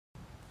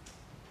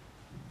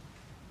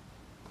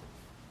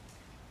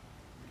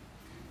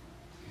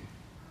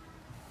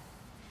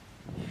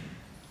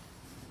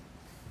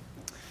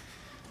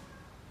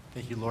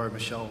Thank you, Laura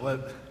Michelle.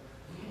 What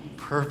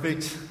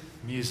perfect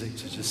music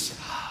to just,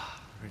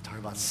 we're going to talk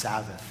about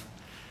Sabbath.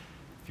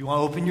 If you want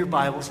to open your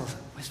Bibles, I'll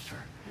whisper.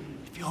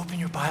 If you open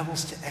your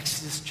Bibles to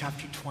Exodus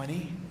chapter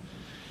 20,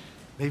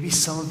 maybe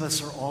some of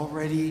us are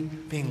already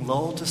being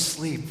lulled to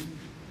sleep.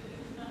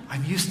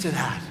 I'm used to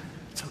that.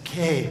 It's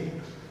okay.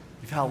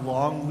 You've had a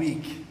long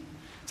week.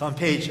 It's on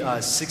page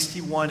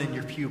 61 in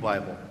your Pew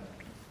Bible.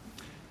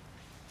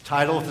 The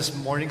title of this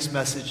morning's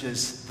message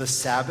is The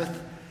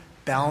Sabbath,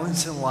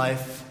 Balance in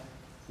Life,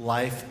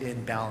 Life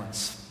in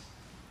Balance.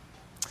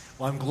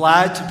 Well, I'm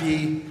glad to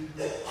be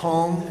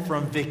home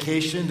from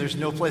vacation. There's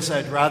no place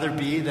I'd rather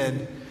be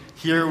than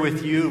here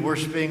with you,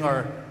 worshiping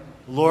our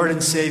Lord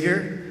and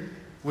Savior.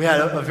 We had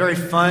a very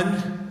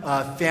fun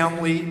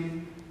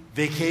family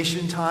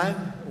vacation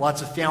time.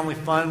 Lots of family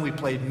fun. We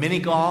played mini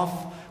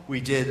golf.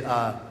 We did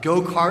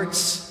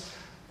go-karts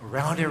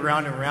around and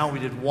around and around. We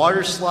did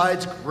water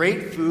slides,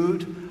 great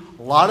food,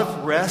 a lot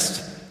of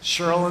rest.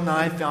 Cheryl and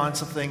I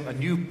found a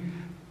new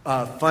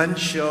fun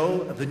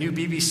show, the new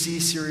BBC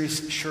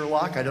series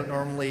Sherlock. I don't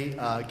normally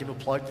give a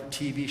plug for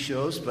TV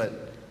shows,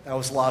 but that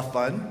was a lot of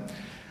fun.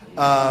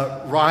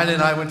 Ryan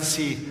and I went to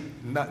see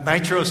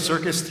Nitro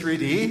Circus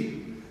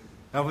 3D.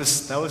 That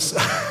was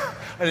I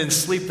didn't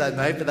sleep that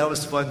night, but that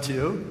was fun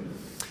too.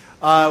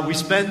 We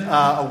spent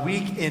a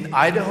week in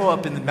Idaho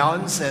up in the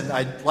mountains, and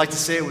I'd like to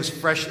say it was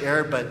fresh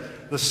air,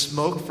 but the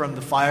smoke from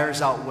the fires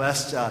out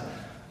west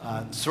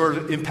sort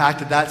of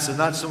impacted that, so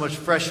not so much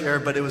fresh air,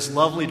 but it was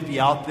lovely to be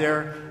out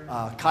there,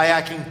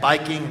 kayaking,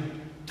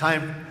 biking,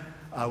 time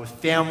with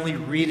family,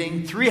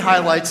 reading. 3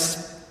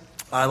 highlights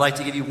I'd like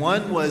to give you.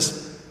 One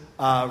was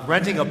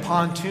renting a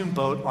pontoon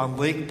boat on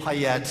Lake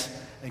Payette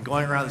and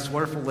going around this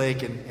wonderful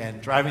lake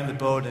and driving the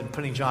boat and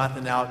putting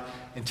Jonathan out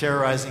and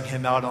terrorizing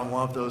him out on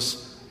one of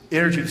those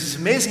inner tubes. It's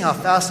amazing how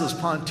fast those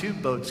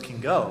pontoon boats can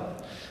go.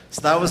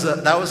 So that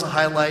was a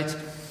highlight.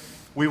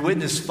 We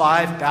witnessed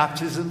 5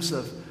 baptisms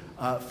of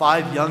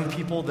 5 young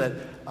people that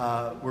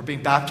were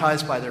being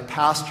baptized by their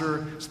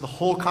pastor. So the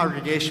whole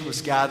congregation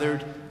was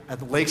gathered at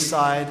the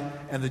lakeside,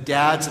 and the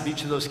dads of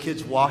each of those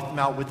kids walked them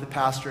out with the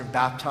pastor and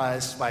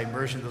baptized by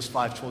immersion those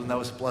 5 children. That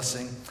was a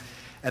blessing.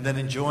 And then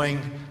enjoying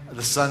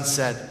the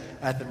sunset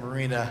at the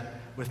marina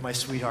with my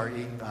sweetheart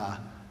eating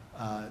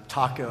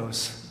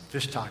tacos,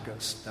 fish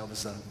tacos. That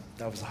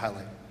was a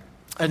highlight.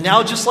 And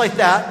now, just like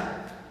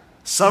that,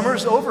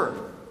 summer's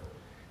over.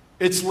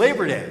 It's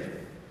Labor Day.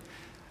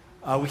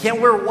 We can't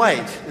wear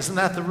white. Isn't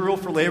that the rule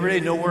for Labor Day?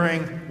 No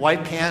wearing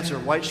white pants or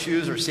white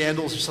shoes or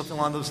sandals or something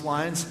along those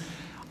lines.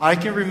 I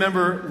can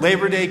remember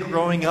Labor Day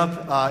growing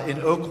up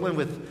in Oakland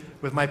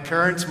with my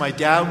parents. My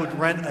dad would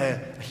rent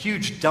a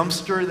huge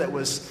dumpster that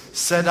was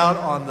set out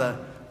on the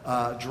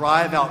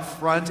drive out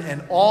front,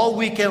 and all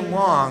weekend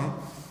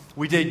long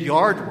we did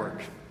yard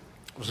work.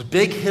 It was a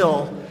big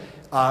hill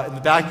in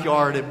the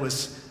backyard. It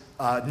was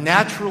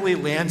naturally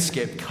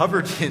landscaped,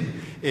 covered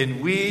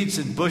in weeds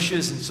and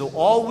bushes, and so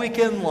all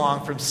weekend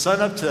long, from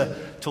sunup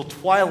till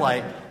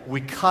twilight, we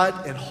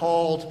cut and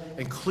hauled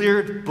and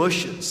cleared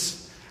bushes.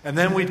 And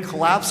then we'd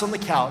collapse on the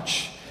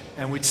couch,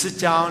 and we'd sit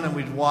down and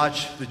we'd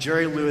watch the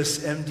Jerry Lewis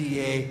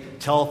MDA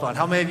telethon.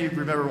 How many of you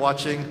remember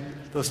watching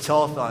those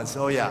telethons?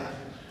 Oh, yeah.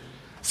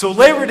 So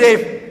Labor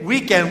Day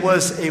weekend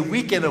was a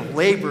weekend of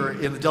labor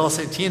in the Della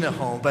Santina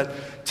home,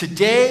 but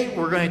today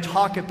we're going to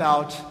talk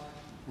about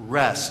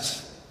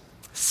rest.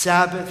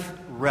 Sabbath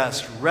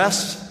rest.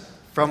 Rest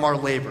from our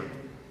labor.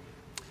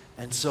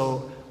 And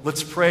so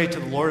let's pray to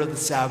the Lord of the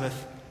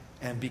Sabbath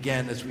and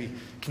begin as we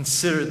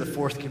consider the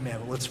 4th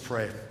commandment. Let's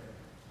pray.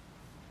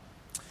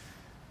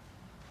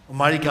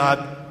 Almighty God,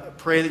 I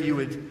pray that you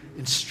would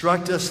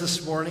instruct us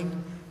this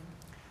morning,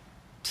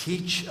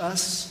 teach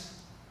us,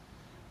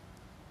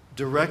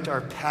 direct our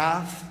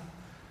path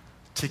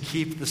to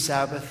keep the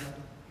Sabbath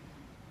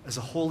as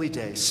a holy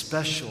day,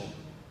 special,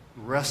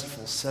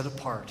 restful, set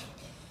apart.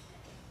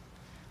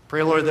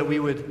 Pray, Lord, that we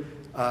would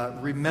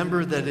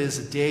remember that it is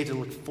a day to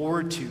look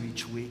forward to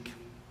each week,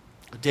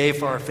 a day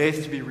for our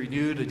faith to be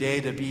renewed, a day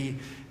to be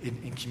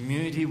in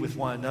community with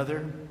one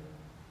another.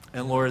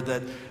 And Lord,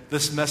 that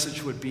this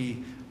message would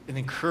be an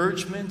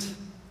encouragement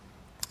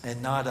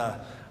and not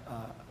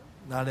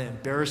an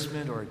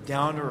embarrassment or a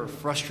downer or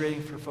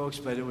frustrating for folks,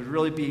 but it would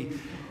really be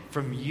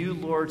from you,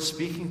 Lord,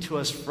 speaking to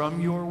us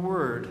from your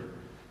word,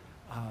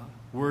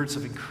 words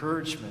of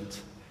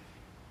encouragement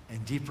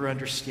and deeper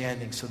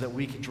understanding so that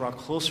we can draw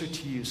closer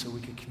to you, so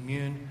we can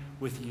commune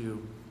with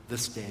you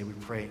this day. We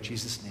pray in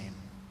Jesus' name.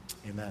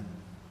 Amen.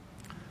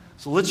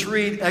 So let's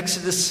read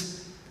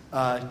Exodus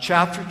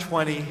chapter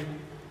 20,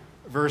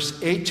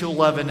 verse 8 to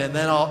 11, and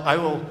then I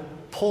will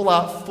pull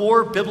out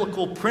 4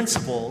 biblical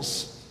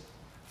principles,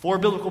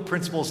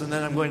 and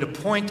then I'm going to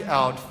point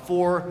out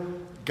 4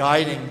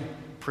 guiding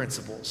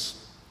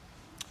principles.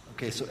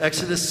 Okay, so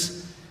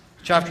Exodus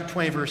chapter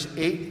 20, verse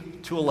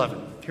 8 to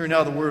 11. Hear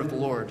now the word of the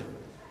Lord.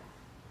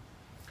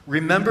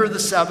 Remember the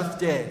Sabbath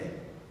day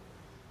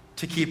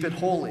to keep it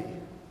holy.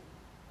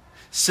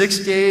 6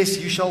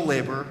 days you shall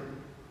labor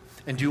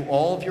and do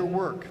all of your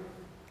work,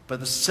 but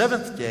the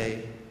 7th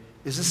day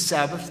is a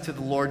Sabbath to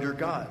the Lord your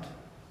God.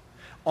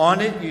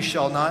 On it you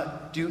shall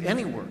not do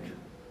any work,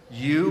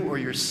 you or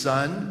your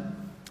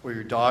son or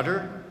your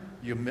daughter,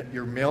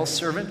 your male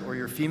servant or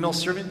your female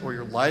servant, or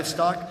your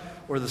livestock,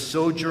 or the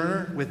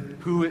sojourner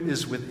who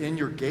is within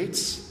your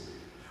gates.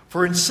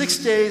 For in 6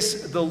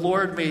 days the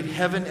Lord made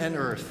heaven and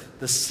earth,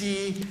 the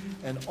sea,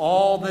 and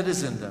all that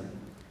is in them,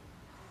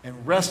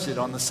 and rested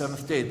on the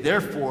seventh day.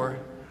 Therefore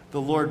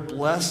the Lord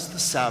blessed the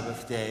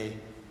Sabbath day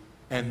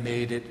and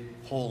made it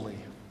holy.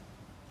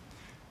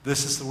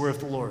 This is the word of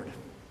the Lord.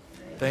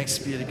 Thanks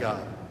be to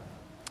God.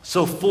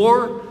 So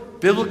 4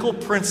 biblical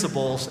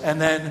principles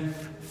and then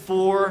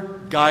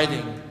 4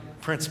 guiding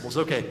principles.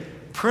 Okay,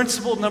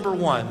 principle number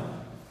 1.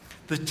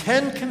 The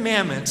 10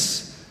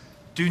 Commandments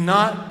do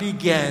not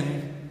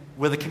begin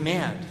with a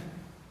command.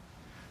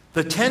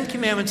 The 10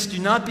 Commandments do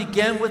not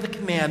begin with a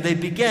command. They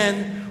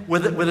begin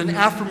with an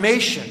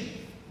affirmation,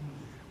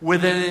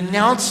 with an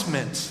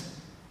announcement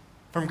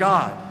from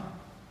God.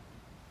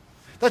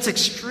 That's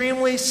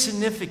extremely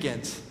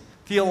significant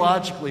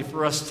theologically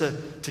for us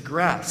to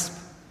grasp.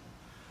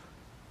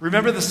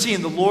 Remember the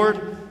scene. The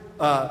Lord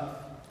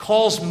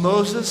calls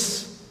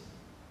Moses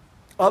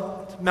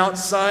up Mount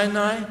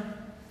Sinai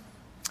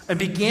and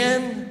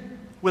began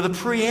with a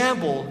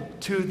preamble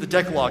to the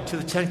Decalogue, to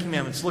the 10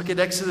 Commandments. Look at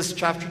Exodus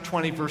chapter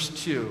 20, verse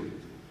 2.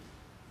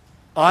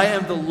 I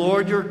am the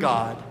Lord your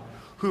God,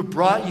 who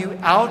brought you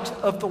out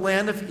of the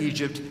land of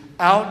Egypt,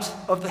 out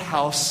of the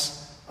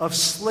house of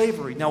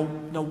slavery. Now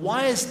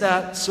why is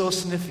that so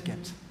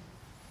significant?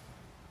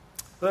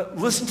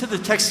 Listen to the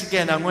text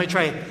again. I'm going to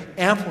try to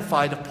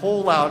amplify, to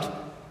pull out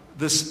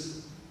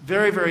this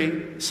very,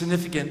 very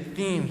significant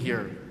theme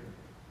here.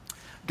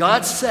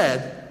 God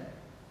said,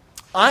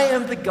 I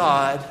am the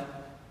God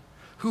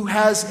who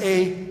has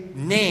a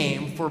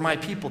name for my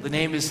people. The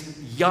name is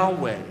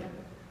Yahweh.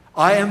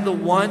 I am the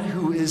one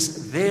who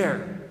is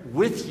there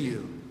with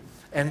you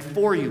and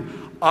for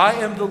you. I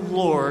am the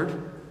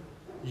Lord,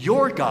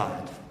 your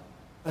God.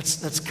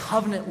 That's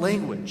covenant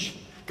language.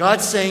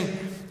 God's saying,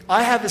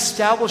 I have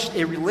established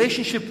a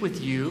relationship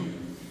with you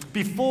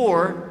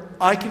before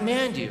I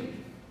command you.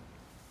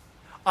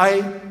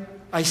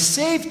 I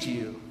saved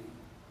you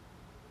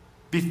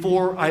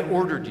before I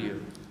ordered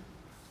you.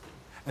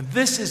 And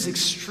this is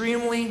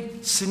extremely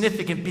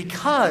significant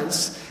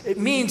because it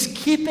means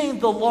keeping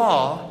the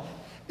law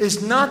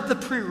is not the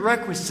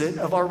prerequisite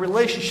of our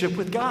relationship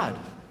with God.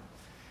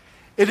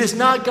 It is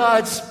not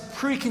God's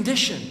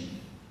precondition.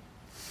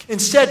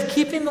 Instead,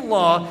 keeping the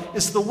law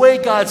is the way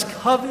God's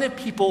covenant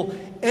people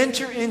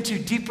enter into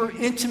deeper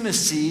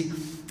intimacy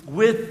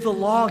with the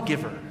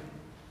lawgiver.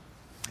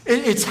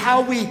 It's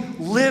how we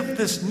live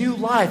this new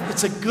life.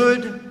 It's a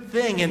good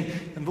thing,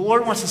 and the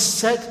Lord wants to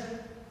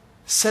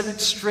set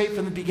it straight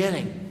from the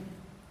beginning.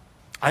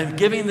 I'm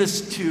giving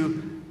this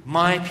to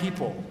my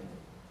people.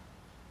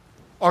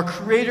 Our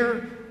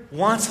Creator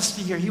wants us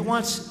to hear. He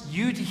wants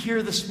you to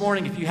hear this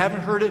morning, if you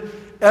haven't heard it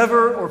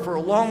ever or for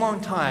a long,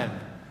 long time.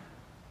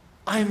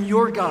 I am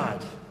your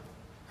God.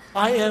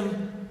 I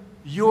am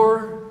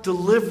your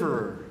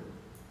deliverer.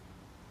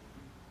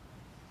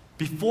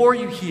 Before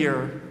you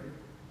hear,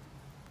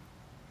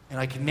 and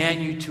I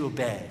command you to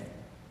obey.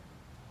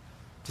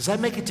 Does that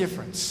make a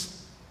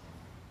difference?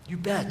 You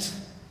bet.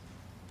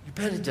 You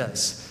bet it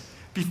does.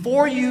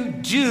 Before you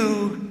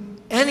do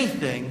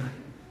anything,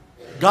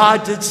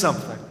 God did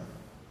something.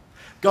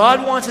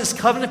 God wants His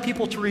covenant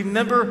people to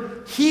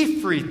remember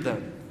He freed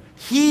them.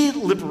 He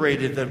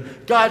liberated them.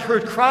 God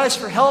heard cries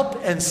for help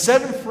and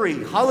set them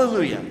free.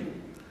 Hallelujah.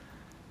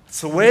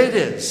 It's the way it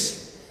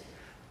is.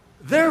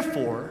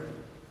 Therefore,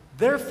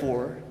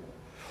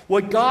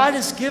 what God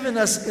has given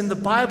us in the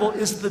Bible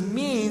is the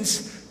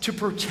means to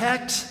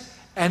protect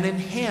and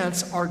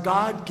enhance our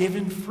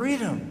God-given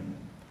freedom.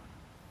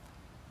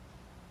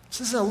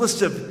 This isn't a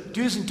list of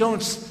do's and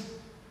don'ts.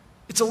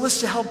 It's a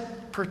list to help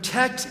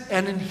protect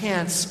and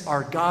enhance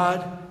our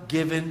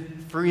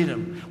God-given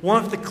freedom.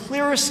 One of the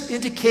clearest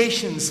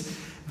indications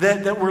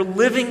that we're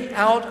living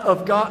out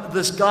of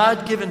this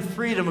God-given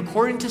freedom,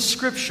 according to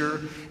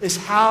Scripture, is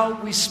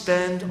how we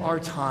spend our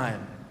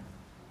time.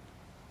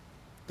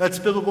 That's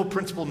biblical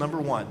principle number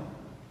 1.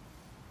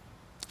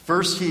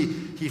 First,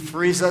 He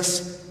frees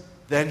us,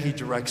 then He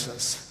directs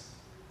us.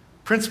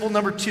 Principle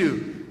number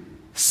 2,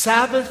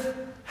 Sabbath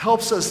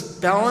helps us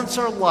balance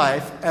our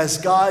life as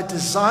God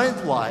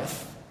designed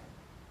life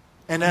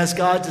and as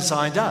God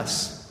designed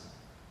us.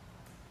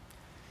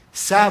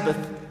 Sabbath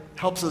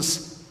helps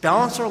us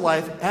balance our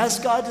life as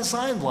God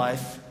designed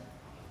life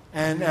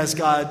and as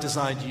God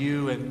designed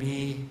you and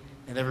me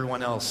and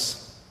everyone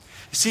else.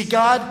 You see,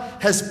 God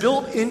has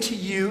built into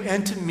you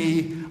and to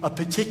me a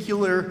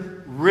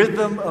particular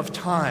rhythm of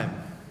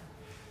time.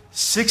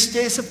 6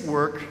 days of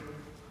work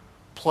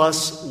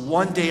plus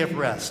 1 day of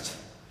rest.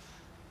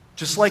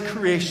 Just like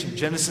creation,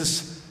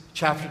 Genesis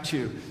chapter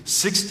 2.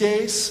 6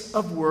 days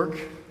of work,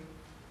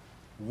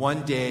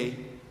 1 day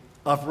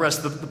of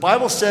rest. The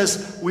Bible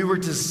says we were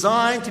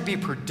designed to be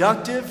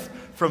productive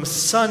from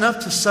sun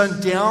up to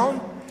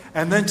sundown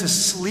and then to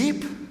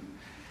sleep.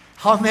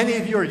 How many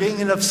of you are getting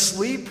enough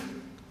sleep?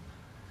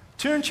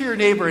 Turn to your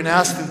neighbor and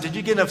ask them, did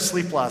you get enough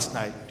sleep last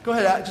night? Go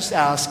ahead, just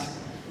ask.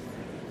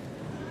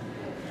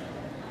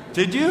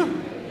 Did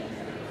you?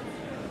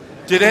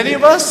 Did any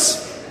of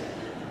us?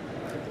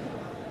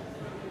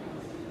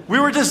 We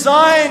were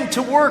designed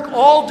to work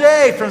all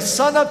day from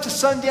sun up to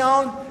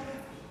sundown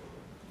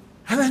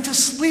and then to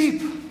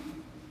sleep.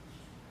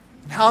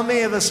 How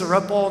many of us are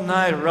up all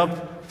night or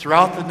up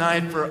throughout the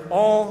night for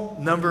all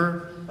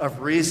number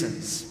of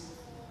reasons?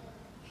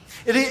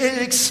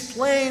 It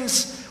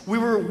explains we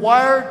were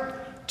wired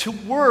to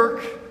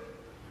work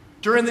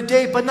during the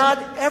day, but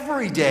not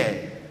every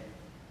day.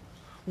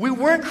 We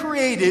weren't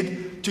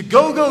created to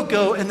go, go,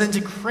 go, and then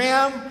to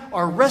cram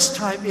our rest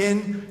time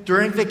in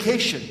during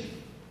vacation.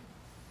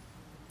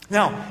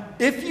 Now,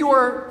 if you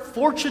are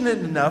fortunate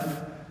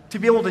enough to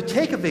be able to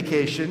take a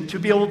vacation, to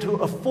be able to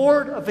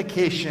afford a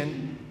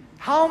vacation,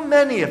 how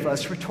many of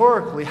us,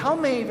 rhetorically, how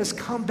many of us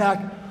come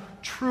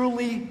back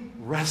truly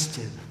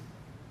rested?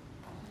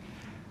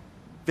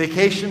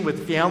 Vacation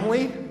with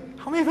family,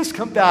 how many of us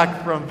come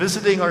back from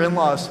visiting our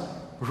in-laws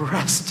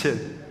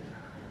rested?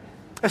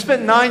 I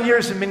spent 9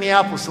 years in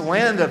Minneapolis, the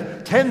land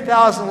of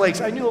 10,000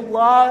 lakes. I knew a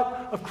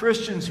lot of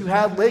Christians who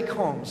had lake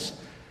homes.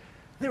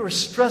 They were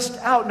stressed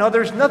out. Now,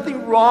 there's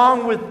nothing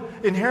wrong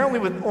inherently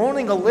with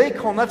owning a lake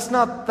home. That's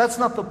not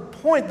the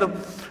point.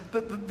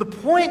 The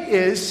point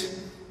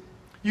is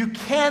you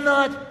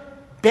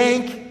cannot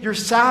bank your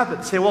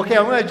Sabbath. Say, well, okay,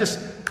 I'm going to just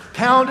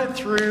pound it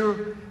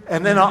through,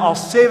 and then I'll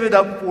save it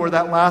up for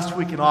that last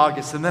week in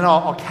August, and then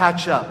I'll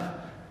catch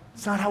up.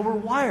 It's not how we're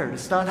wired.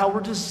 It's not how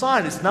we're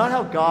designed. It's not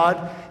how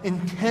God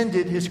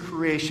intended His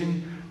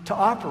creation to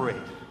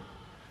operate.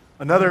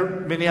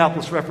 Another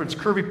Minneapolis reference,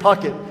 Kirby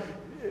Puckett.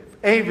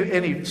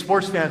 Any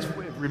sports fans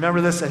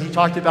remember this? And he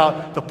talked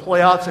about the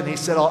playoffs, and he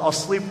said, I'll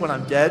sleep when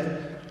I'm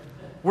dead.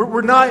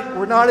 We're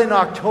not in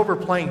October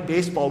playing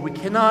baseball. We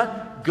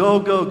cannot go,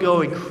 go,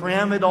 go and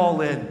cram it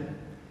all in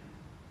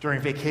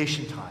during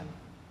vacation time.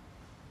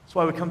 That's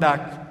why we come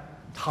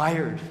back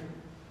tired,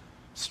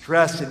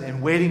 stressed,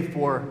 and waiting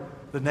for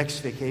the next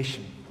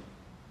vacation.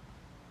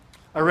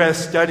 I read a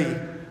study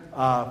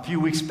a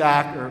few weeks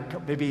back, or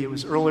maybe it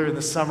was earlier in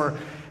the summer.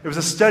 It was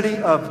a study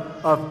of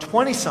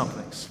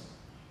 20-somethings.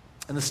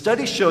 And the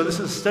study showed, this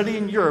is a study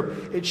in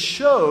Europe, it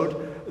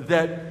showed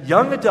that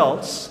young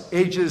adults,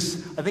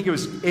 ages, I think it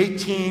was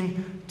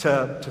 18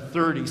 to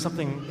 30,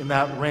 something in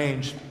that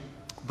range,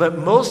 but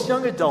most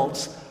young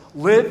adults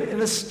live in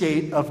a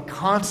state of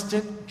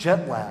constant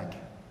jet lag.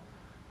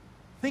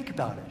 Think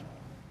about it.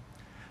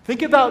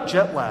 Think about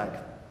jet lag.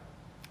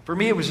 For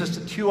me, it was just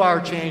a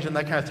 2-hour change, and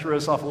that kind of threw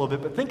us off a little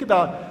bit. But think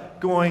about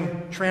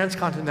going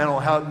transcontinental,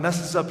 how it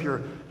messes up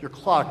your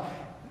clock.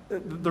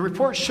 The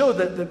report showed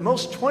that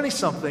most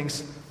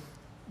 20-somethings,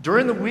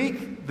 during the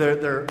week,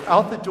 they're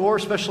out the door,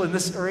 especially in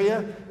this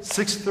area,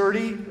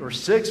 6:30 or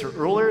 6 or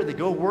earlier. They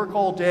go work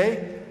all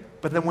day.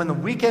 But then when the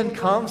weekend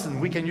comes, and the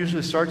weekend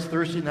usually starts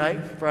Thursday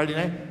night, Friday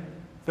night,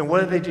 then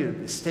what do?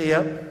 They stay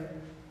up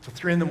till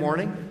 3 in the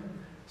morning,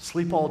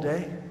 sleep all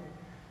day.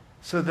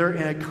 So they're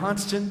in a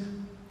constant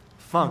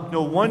funk.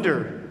 No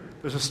wonder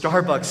there's a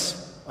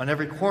Starbucks on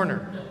every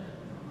corner.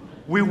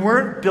 We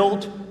weren't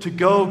built to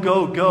go,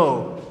 go,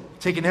 go.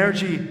 Take an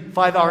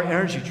 5-hour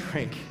energy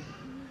drink.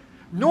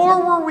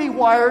 Nor were we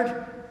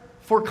wired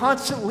for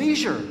constant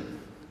leisure.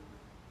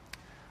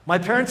 My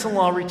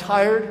parents-in-law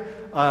retired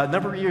a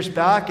number of years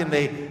back, and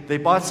they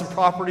bought some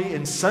property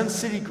in Sun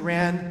City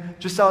Grand,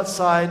 just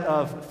outside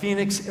of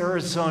Phoenix,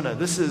 Arizona.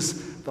 This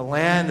is the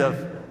land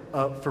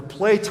for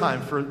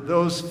playtime for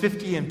those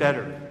 50 and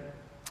better.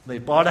 They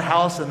bought a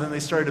house, and then they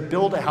started to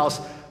build a house.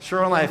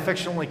 Cheryl and I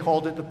affectionately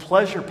called it the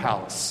Pleasure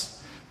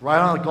Palace, right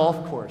on a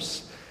golf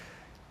course.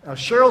 Now,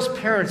 Cheryl's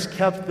parents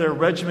kept their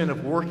regimen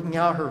of working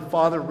out. Her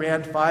father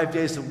ran 5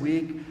 days a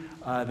week.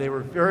 They were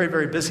very,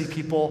 very busy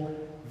people.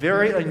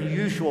 Very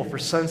unusual for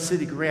Sun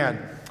City Grand.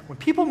 When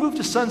people move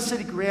to Sun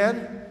City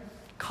Grand,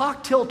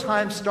 cocktail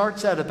time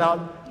starts at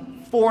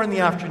about 4 in the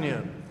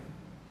afternoon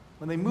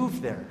when they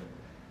move there.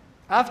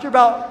 After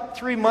about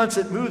 3 months,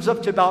 it moves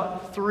up to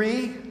about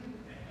 3.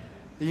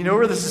 You know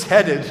where this is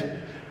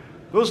headed.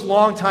 Those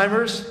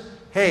long-timers,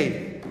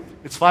 hey,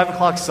 it's 5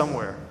 o'clock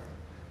somewhere.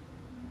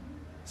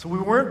 So we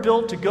weren't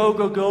built to go,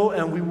 go, go,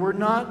 and we were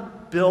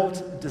not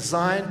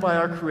designed by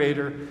our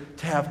Creator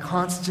to have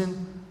constant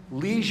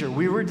leisure.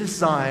 We were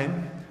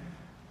designed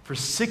for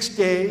 6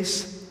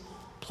 days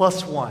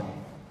plus 1.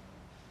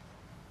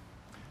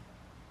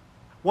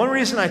 One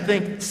reason I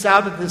think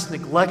Sabbath is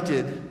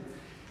neglected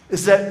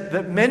is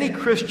that many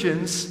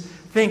Christians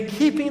think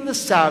keeping the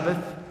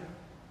Sabbath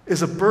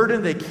is a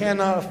burden they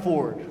cannot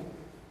afford.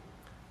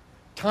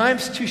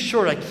 Time's too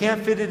short. I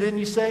can't fit it in,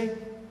 you say?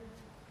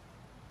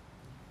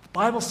 The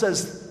Bible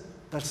says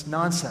that's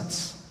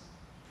nonsense.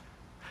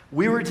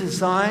 We were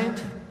designed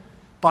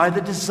by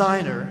the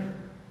designer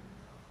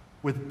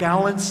with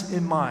balance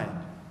in mind.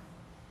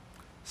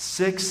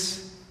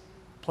 6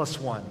 plus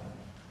 1.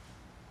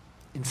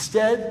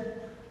 Instead,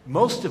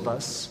 most of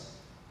us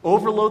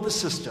overload the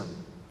system.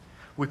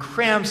 We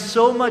cram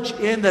so much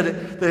in that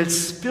it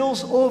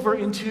spills over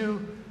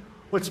into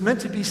what's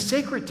meant to be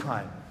sacred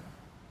time.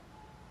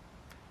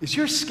 Is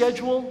your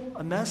schedule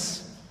a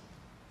mess?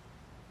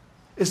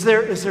 Is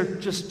there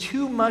just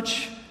too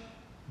much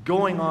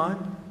going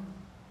on?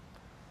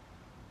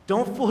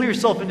 Don't fool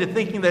yourself into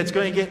thinking that it's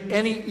going to get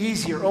any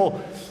easier.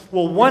 Oh,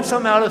 well, once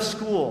I'm out of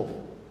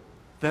school,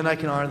 then I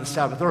can honor the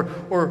Sabbath.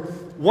 Or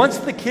once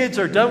the kids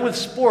are done with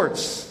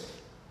sports,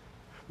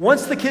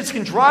 once the kids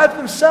can drive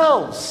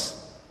themselves,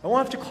 I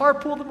won't have to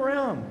carpool them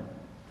around.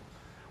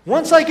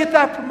 Once I get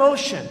that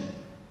promotion,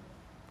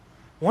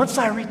 once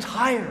I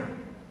retire,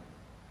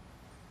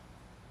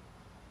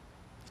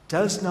 it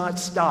does not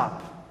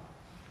stop.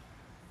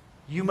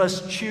 You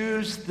must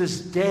choose this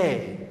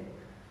day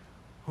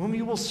whom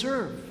you will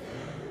serve,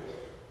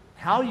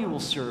 how you will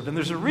serve. And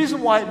there's a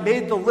reason why it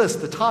made the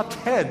list, the top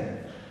 10.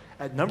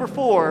 At number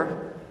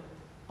 4,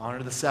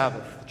 honor the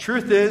Sabbath. The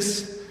truth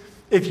is,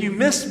 if you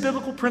miss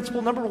biblical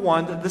principle number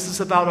 1, that this is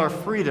about our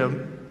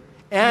freedom,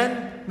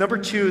 and number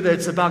 2, that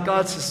it's about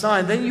God's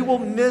design, then you will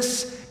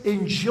miss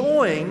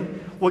enjoying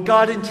what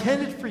God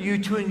intended for you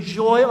to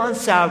enjoy on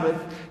Sabbath,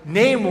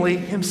 namely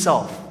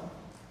Himself.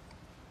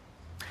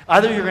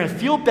 Either you're going to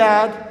feel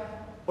bad,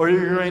 or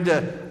you're going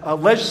to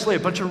legislate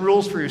a bunch of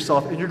rules for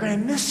yourself, and you're going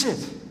to miss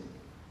it.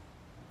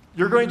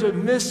 You're going to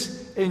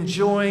miss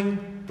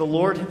enjoying the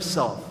Lord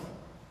Himself.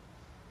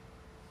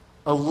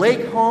 A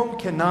lake home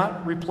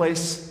cannot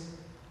replace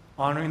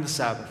honoring the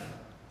Sabbath.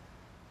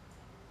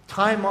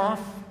 Time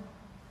off,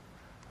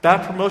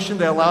 that promotion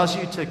that allows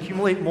you to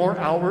accumulate more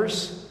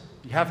hours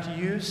you have to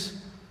use,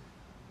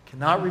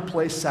 cannot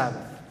replace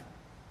Sabbath.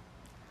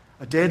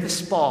 A day at the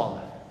spa,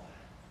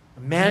 a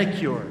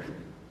manicure,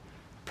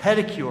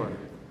 pedicure.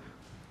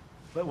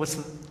 What's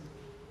the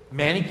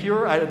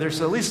manicure?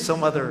 There's at least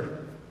some other.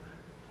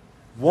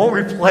 Won't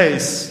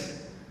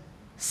replace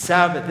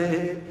Sabbath.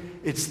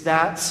 It's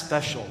that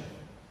special.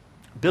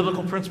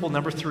 Biblical principle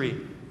number 3.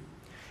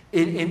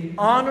 In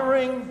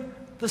honoring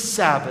the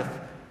Sabbath,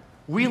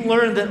 we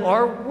learn that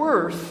our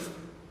worth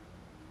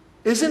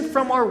isn't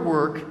from our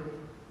work,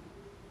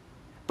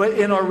 but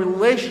in our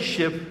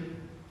relationship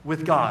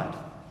with God.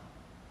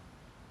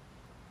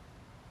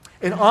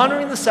 In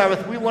honoring the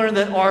Sabbath, we learn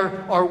that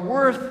our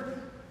worth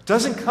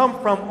doesn't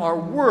come from our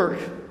work,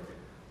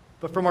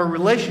 but from our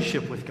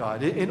relationship with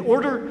God. In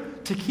order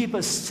to keep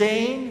us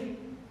sane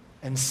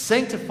and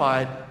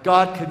sanctified,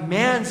 God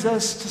commands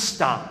us to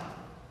stop,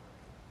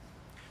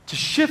 to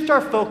shift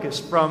our focus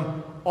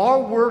from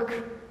our work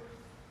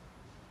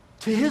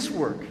to His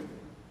work.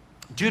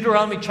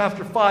 Deuteronomy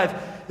chapter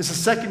 5 is the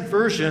second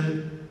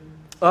version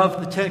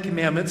of the Ten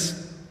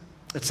Commandments.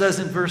 It says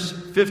in verse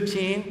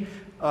 15,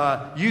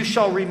 you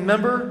shall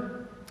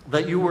remember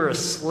that you were a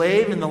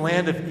slave in the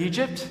land of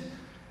Egypt.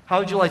 How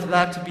would you like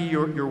that to be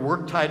your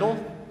work title?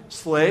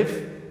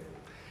 Slave.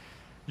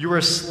 You were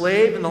a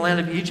slave in the land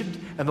of Egypt,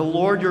 and the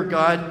Lord your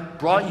God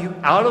brought you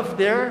out of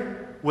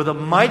there with a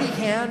mighty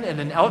hand and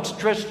an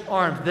outstretched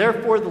arm.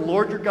 Therefore, the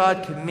Lord your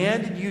God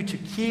commanded you to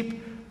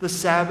keep the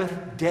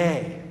Sabbath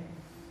day.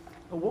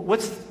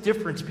 What's the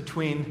difference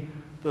between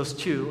those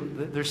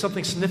two? There's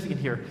something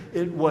significant here.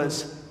 It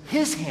was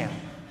His hand.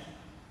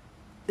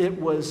 It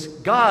was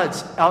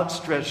God's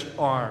outstretched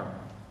arm.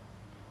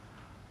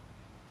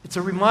 It's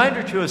a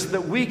reminder to us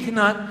that we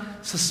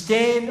cannot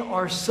sustain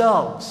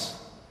ourselves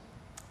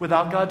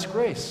without God's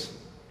grace.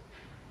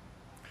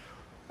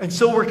 And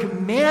so we're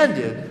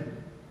commanded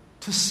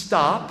to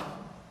stop,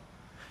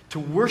 to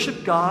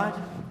worship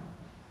God,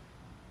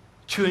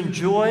 to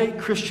enjoy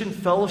Christian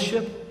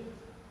fellowship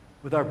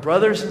with our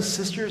brothers and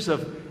sisters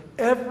of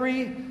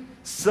every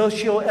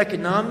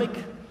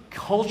socioeconomic,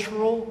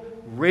 cultural,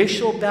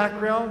 racial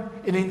background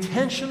in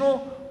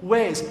intentional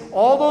ways.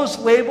 All those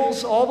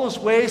labels, all those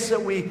ways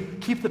that we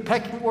keep the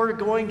pecking order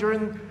going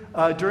during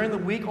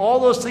the week, all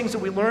those things that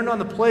we learned on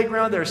the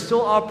playground that are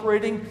still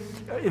operating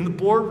in the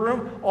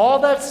boardroom, all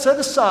that set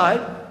aside.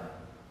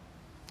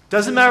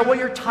 Doesn't matter what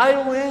your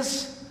title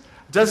is,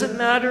 doesn't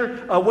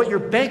matter what your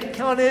bank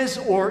account is,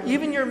 or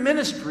even your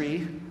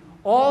ministry,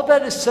 all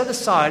that is set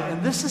aside,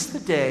 and this is the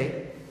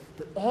day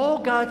that all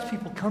God's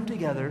people come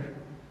together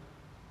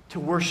to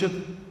worship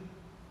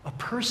a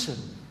person,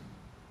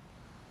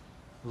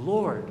 the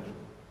Lord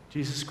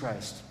Jesus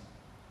Christ.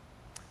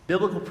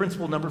 Biblical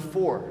principle number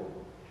 4.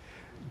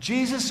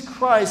 Jesus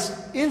Christ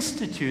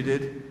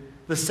instituted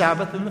the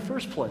Sabbath in the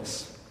first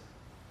place.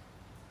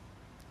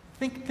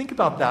 Think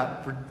about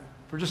that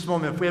for just a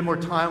moment. If we had more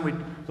time, we'd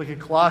look at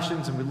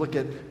Colossians and we'd look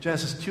at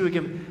Genesis 2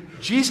 again.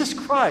 Jesus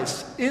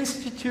Christ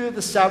instituted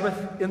the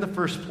Sabbath in the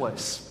first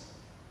place.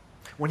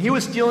 When He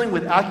was dealing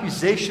with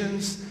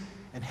accusations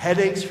and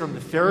headaches from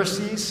the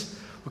Pharisees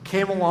who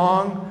came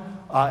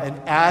along and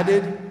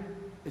added,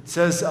 it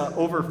says,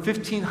 over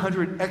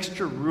 1,500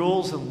 extra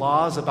rules and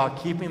laws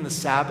about keeping the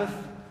Sabbath.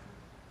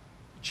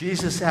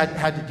 Jesus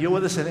had to deal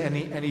with this,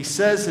 and he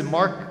says in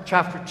Mark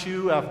chapter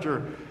 2,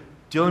 after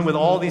dealing with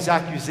all these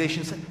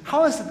accusations,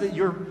 how is it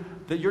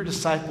that your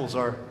disciples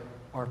are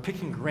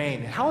picking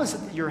grain? How is it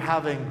that you're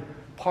having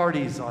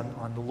parties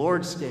on the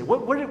Lord's Day?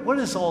 What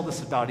is all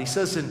this about? He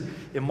says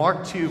in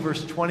Mark 2,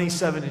 verse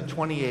 27 and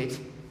 28,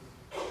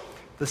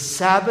 the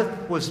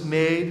Sabbath was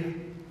made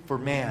for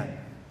man,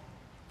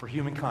 for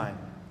humankind,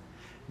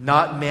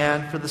 not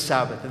man for the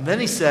Sabbath. And then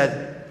he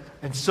said,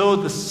 and so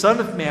the Son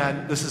of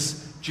Man, this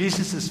is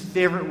Jesus'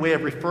 favorite way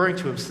of referring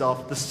to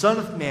himself, the Son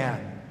of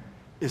Man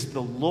is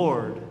the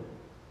Lord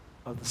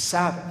of the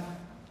Sabbath.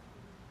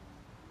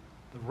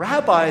 The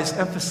rabbis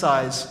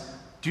emphasize,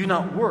 do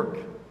not work.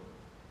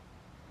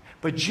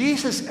 But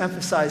Jesus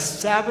emphasized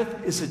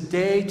Sabbath is a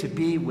day to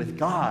be with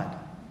God,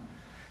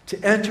 to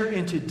enter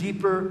into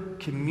deeper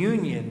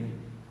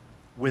communion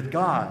with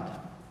God.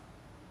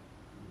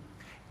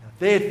 If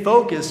they had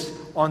focused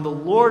on the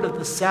Lord of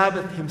the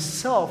Sabbath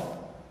himself,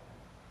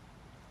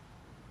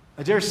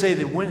 I dare say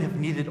they wouldn't have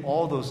needed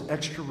all those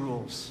extra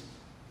rules.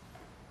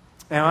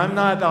 And I'm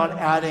not about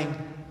adding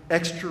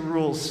extra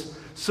rules.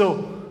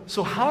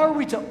 So how are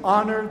we to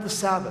honor the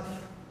Sabbath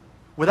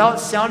without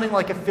sounding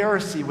like a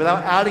Pharisee,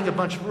 without adding a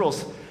bunch of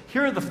rules?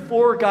 Here are the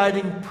 4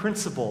 guiding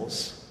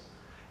principles.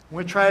 I'm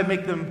going to try to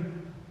make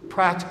them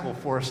practical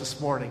for us this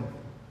morning.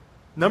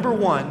 Number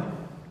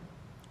 1,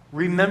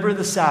 remember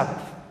the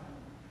Sabbath.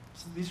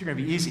 So these are going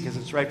to be easy because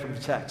it's right from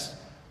the text.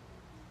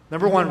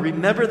 Number 1,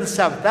 remember the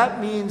Sabbath. That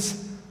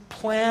means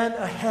plan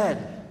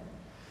ahead.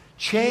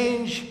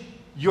 Change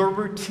your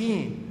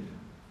routine.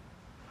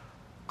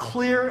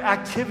 Clear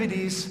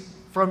activities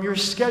from your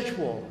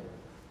schedule.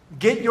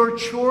 Get your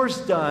chores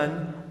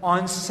done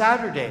on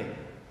Saturday.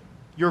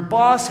 Your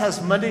boss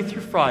has Monday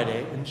through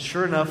Friday, and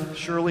sure enough,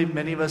 surely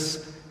many of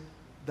us,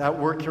 that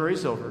work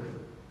carries over.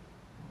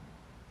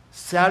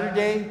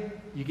 Saturday,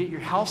 you get your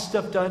house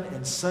stuff done,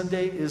 and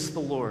Sunday is the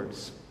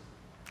Lord's.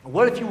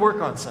 What if you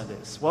work on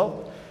Sundays?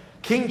 Well,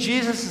 King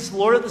Jesus is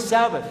Lord of the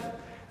Sabbath,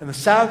 and the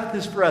Sabbath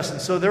is for us, and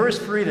so there is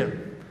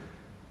freedom.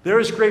 There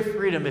is great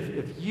freedom.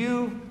 If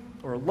you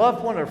or a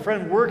loved one or a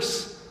friend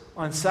works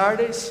on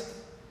Saturdays,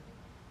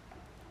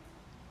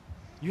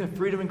 you have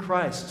freedom in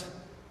Christ.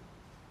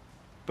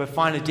 But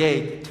find a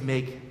day to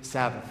make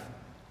Sabbath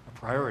a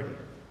priority.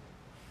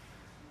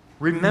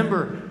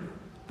 Remember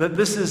that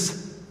this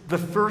is the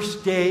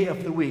first day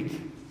of the week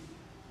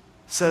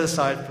set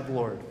aside for the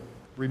Lord.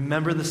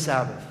 Remember the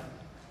Sabbath.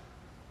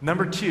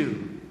 Number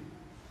 2,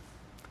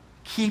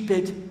 keep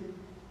it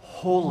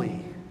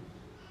holy.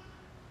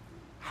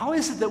 How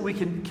is it that we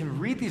can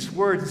read these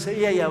words and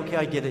say, yeah, okay,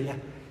 I get it. Yeah.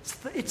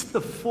 It's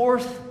the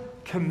 4th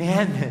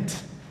commandment.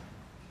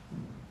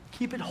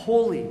 Keep it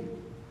holy.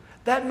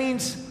 That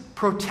means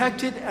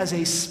protect it as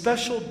a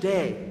special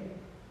day.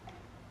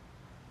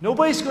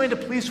 Nobody's going to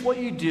police what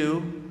you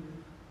do,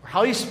 or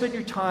how you spend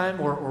your time,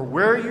 or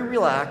where you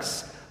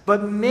relax,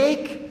 but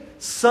make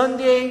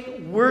Sunday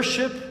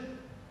worship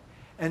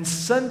and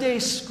Sunday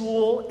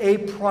school a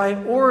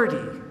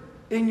priority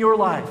in your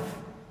life.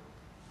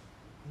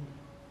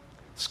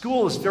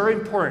 School is very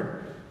important.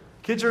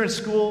 Kids are in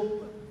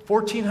school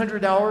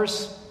 1,400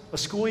 hours a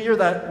school year.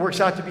 That works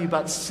out to be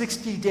about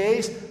 60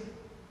 days.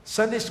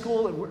 Sunday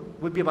school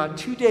would be about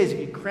 2 days if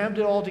you crammed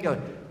it all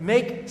together.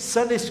 Make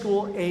Sunday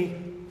school a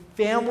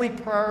family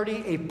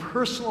priority, a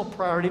personal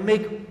priority.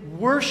 Make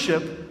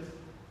worship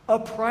a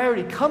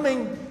priority.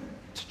 Coming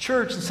to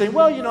church and saying,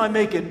 well, I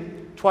make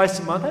it twice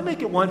a month. I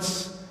make it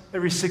once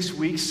every 6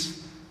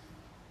 weeks.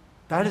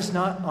 That is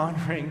not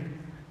honoring.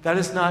 That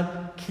is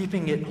not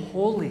keeping it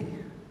holy.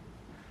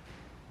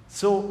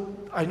 So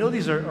I know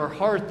these are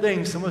hard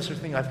things. Some of us are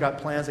thinking, I got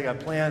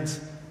plans.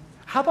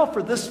 How about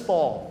for this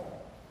fall?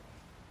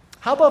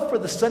 How about for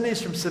the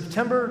Sundays from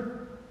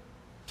September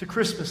to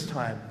Christmas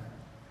time?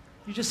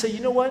 You just say, you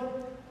know what?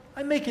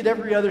 I make it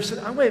every other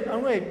Sunday. I'm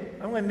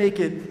going to make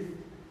it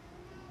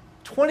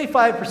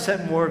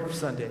 25% more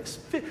Sundays.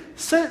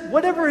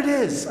 Whatever it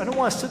is. I don't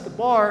want to set the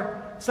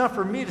bar. It's not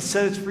for me to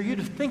set. It's for you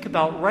to think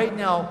about right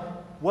now,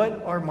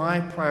 what are my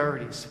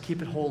priorities to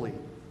keep it holy?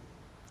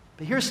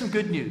 But here's some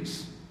good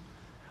news.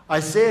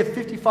 Isaiah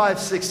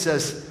 55:6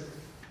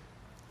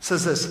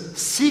 says this,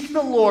 seek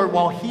the Lord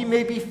while he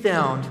may be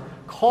found.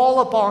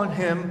 Call upon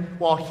him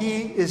while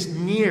he is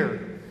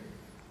near.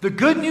 The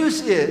good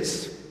news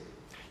is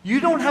you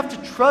don't have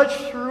to trudge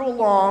through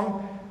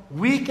along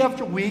week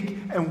after week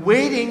and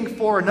waiting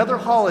for another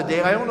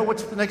holiday. I don't know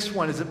what's the next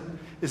one.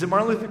 Is it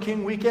Martin Luther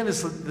King weekend?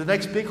 Is the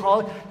next big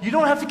holiday? You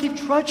don't have to keep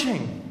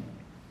trudging.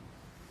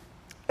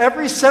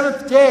 Every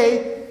 7th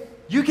day,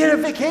 you get a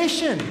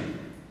vacation.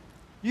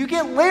 You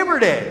get Labor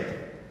Day,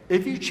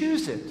 if you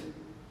choose it,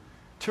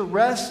 to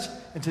rest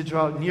and to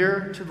draw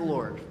near to the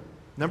Lord.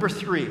 Number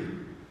 3,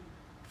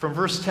 from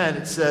verse 10,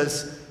 it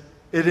says,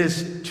 it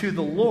is to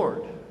the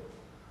Lord,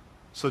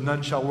 so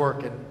none shall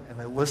work. And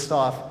they list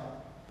off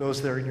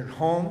those that are in your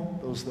home,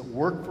 those that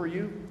work for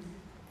you,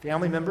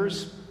 family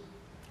members.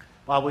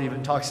 The Bible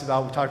even talks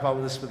about, we talked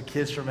about this with the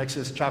kids from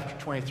Exodus chapter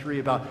 23,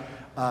 about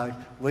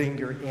letting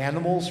your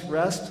animals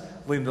rest,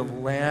 letting the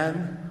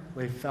land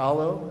lay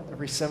fallow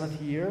every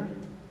 7th year.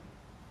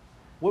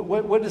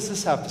 What does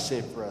this have to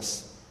say for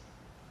us?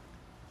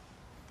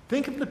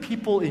 Think of the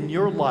people in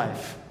your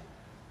life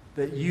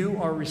that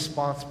you are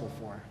responsible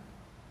for.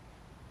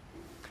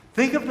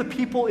 Think of the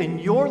people in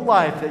your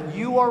life that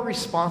you are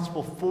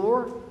responsible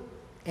for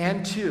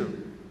and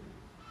to.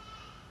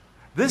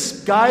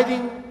 This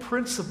guiding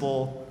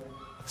principle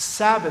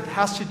Sabbath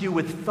has to do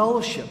with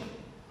fellowship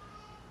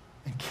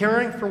and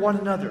caring for one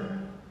another.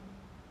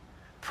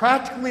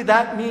 Practically,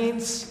 that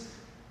means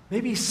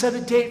maybe set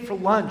a date for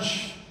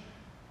lunch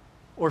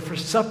or for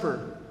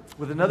supper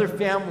with another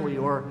family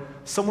or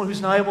someone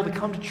who's not able to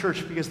come to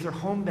church because they're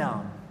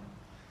homebound.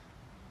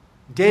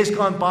 Days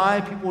gone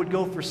by, people would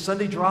go for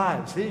Sunday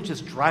drives. They didn't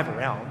just drive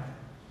around,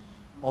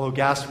 although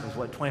gas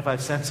was,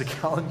 25 cents a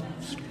gallon?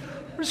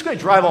 We're just going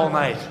to drive all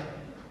night.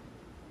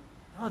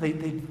 No,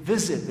 they'd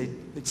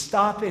visit. They'd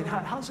stop in.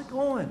 How's it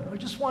going? I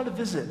just want to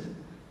visit.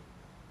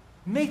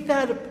 Make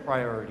that a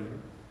priority.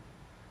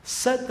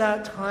 Set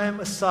that time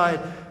aside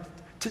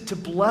to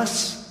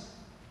bless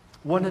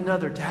one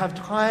another, to have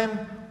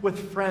time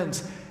with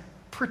friends.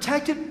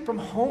 Protect it from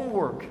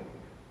homework.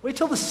 Wait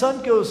till the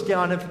sun goes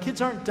down. If the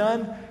kids aren't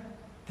done,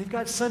 they've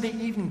got Sunday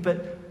evening,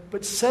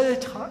 but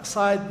set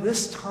aside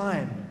this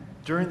time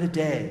during the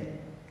day.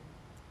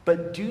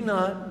 But do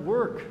not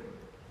work.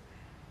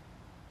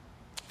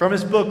 From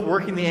his book,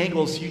 Working the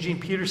Angles, Eugene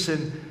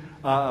Peterson,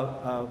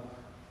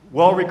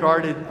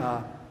 well-regarded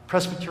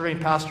Presbyterian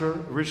pastor,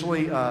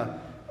 originally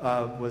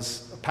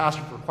was a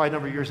pastor for quite a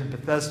number of years in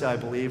Bethesda, I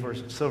believe, or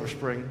Silver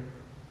Spring.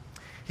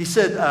 He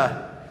said,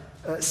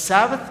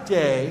 Sabbath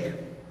day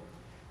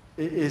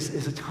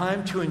is a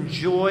time to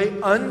enjoy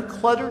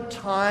uncluttered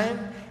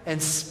time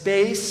and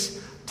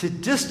space to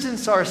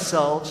distance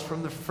ourselves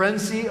from the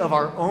frenzy of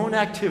our own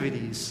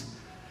activities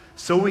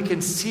so we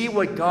can see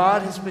what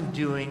God has been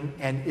doing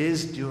and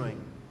is doing.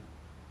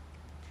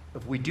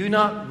 If we do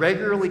not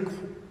regularly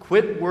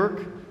quit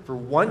work for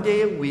one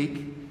day a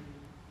week,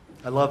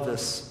 I love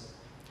this,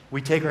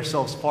 we take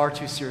ourselves far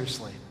too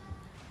seriously.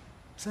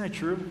 Isn't that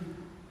true?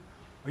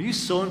 Are you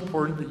so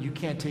important that you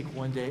can't take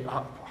one day?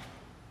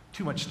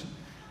 Too much.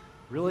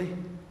 Really?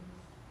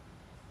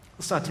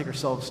 Let's not take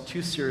ourselves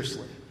too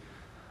seriously.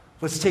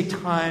 Let's take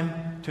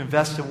time to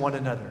invest in one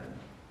another.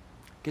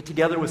 Get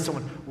together with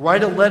someone.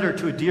 Write a letter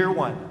to a dear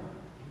one,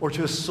 or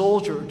to a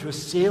soldier, or to a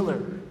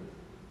sailor.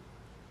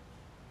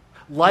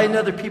 Lighten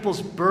other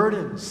people's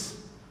burdens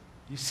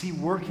you see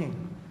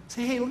working.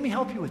 Say, hey, let me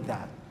help you with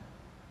that.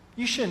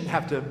 You shouldn't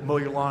have to mow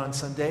your lawn on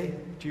Sunday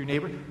to your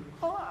neighbor.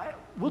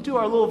 We'll do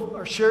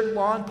our shared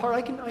lawn part.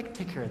 I can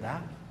take care of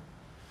that.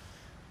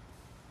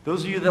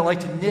 Those of you that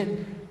like to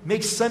knit,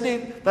 make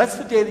Sunday, that's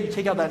the day that you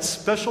take out that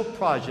special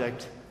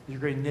project.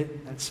 You're going to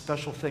knit that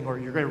special thing, or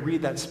you're going to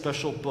read that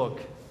special book.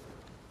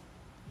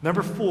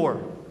 Number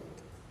 4,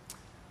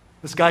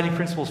 this guiding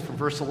principle is from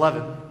verse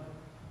 11.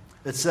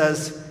 It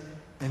says,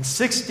 in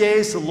 6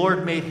 days the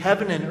Lord made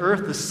heaven and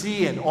earth, the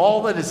sea, and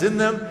all that is in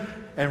them,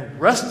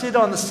 and rested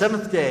on the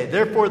 7th day.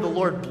 Therefore the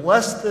Lord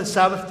blessed the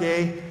Sabbath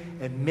day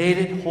and made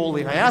it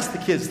holy. And I asked the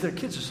kids, their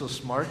kids are so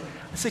smart.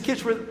 I said,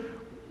 kids,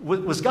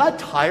 was God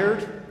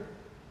tired?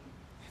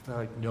 They're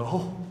like,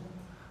 no.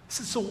 I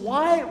said, so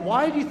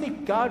why do you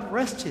think God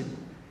rested? You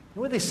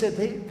know what they said?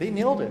 They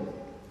nailed it.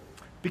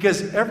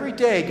 Because every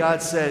day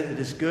God said, it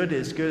is good, it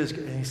is good, it is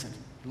good. And he said,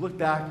 you look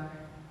back,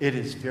 it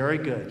is very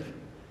good.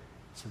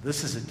 So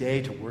this is a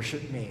day to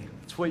worship me.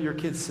 That's what your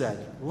kids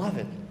said. Love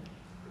it.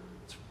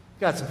 We've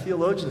got some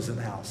theologians in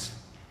the house.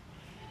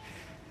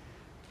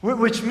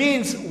 Which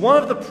means one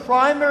of the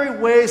primary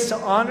ways to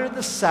honor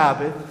the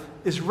Sabbath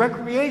is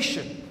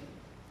recreation.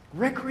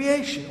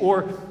 Recreation,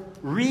 or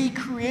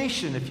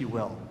recreation, if you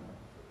will.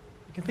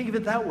 You can think of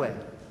it that way.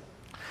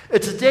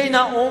 It's a day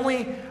not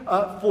only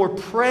for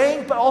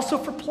praying, but also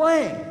for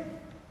playing.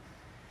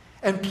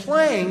 And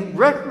playing,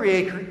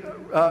 recreating,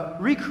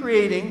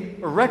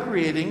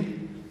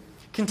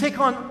 can take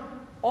on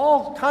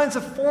all kinds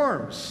of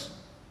forms.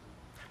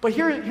 But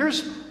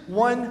here's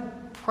one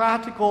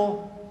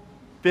practical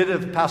bit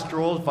of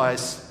pastoral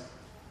advice.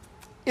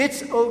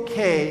 It's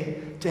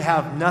okay to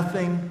have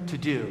nothing to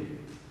do.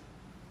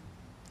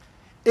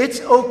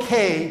 It's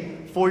okay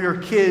for your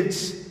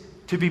kids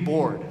to be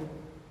bored.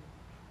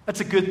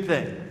 That's a good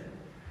thing.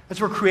 That's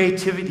where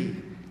creativity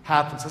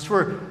happens. That's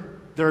where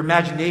our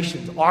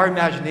imaginations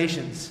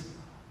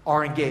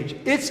are engaged.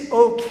 It's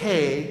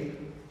okay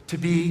to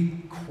be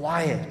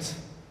quiet.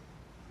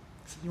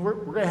 We're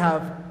going to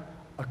have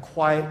a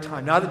quiet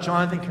time. Now that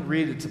Jonathan can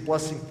read, it's a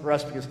blessing for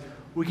us because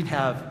we can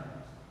have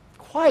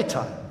quiet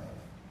time.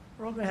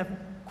 We're all going to have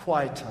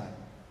quiet time.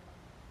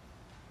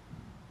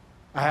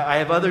 I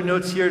have other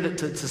notes here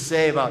to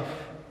say about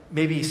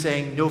maybe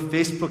saying no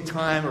Facebook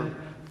time or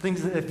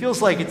things. It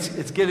feels like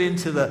it's getting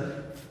into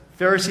the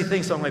Pharisee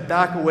thing, so I'm going to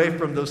back away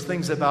from those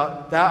things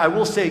about that. I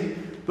will say,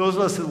 those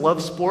of us that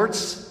love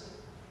sports,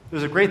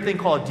 there's a great thing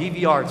called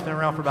DVR. It's been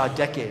around for about a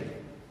decade.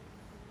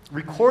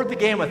 Record the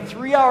game, a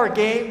 3-hour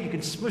game, you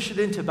can smush it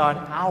into about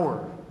an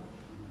hour.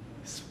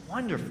 It's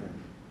wonderful.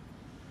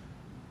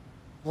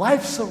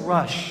 Life's a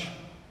rush.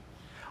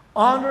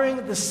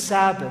 Honoring the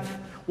Sabbath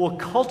will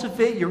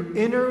cultivate your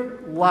inner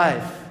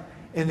life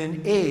in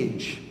an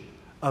age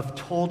of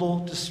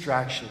total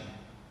distraction.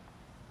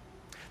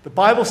 The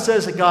Bible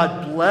says that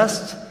God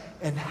blessed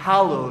and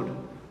hallowed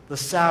the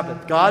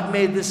Sabbath. God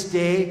made this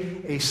day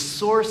a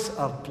source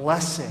of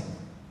blessing,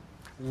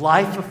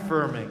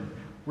 life-affirming,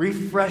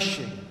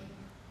 refreshing.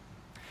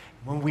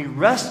 when we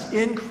rest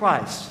in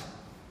Christ,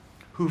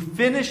 who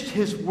finished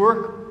his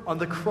work on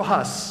the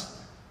cross,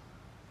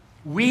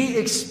 we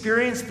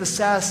experience the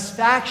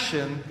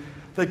satisfaction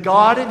that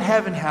God in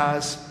heaven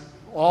has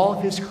all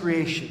of his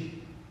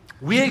creation.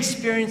 We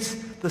experience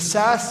the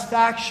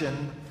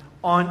satisfaction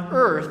on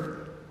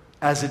earth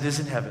as it is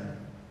in heaven.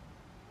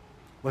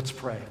 Let's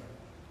pray.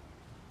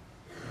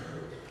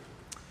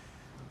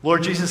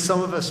 Lord Jesus,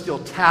 some of us feel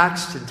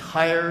taxed and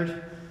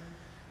tired.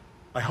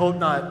 I hope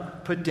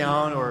not put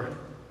down or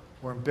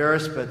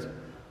embarrassed, but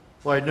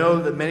Lord, I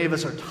know that many of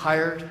us are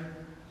tired.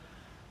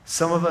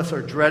 Some of us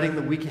are dreading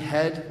the week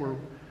ahead. We're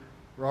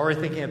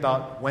already thinking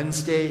about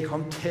Wednesday,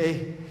 hump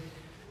day.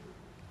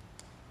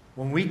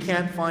 When we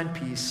can't find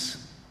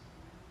peace,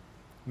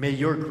 may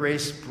your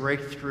grace break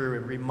through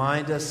and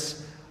remind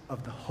us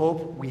of the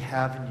hope we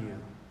have in you.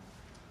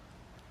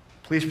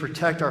 Please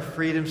protect our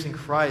freedoms in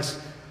Christ.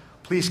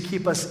 Please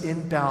keep us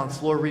in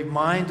balance. Lord,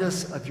 remind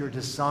us of your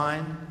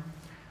design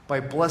by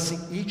blessing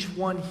each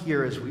one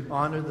here as we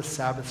honor the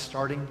Sabbath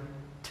starting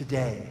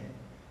today.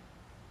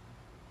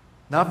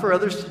 Not for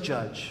others to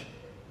judge,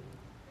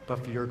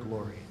 but for your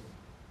glory.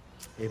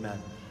 Amen.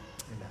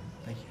 Amen.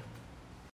 Thank you.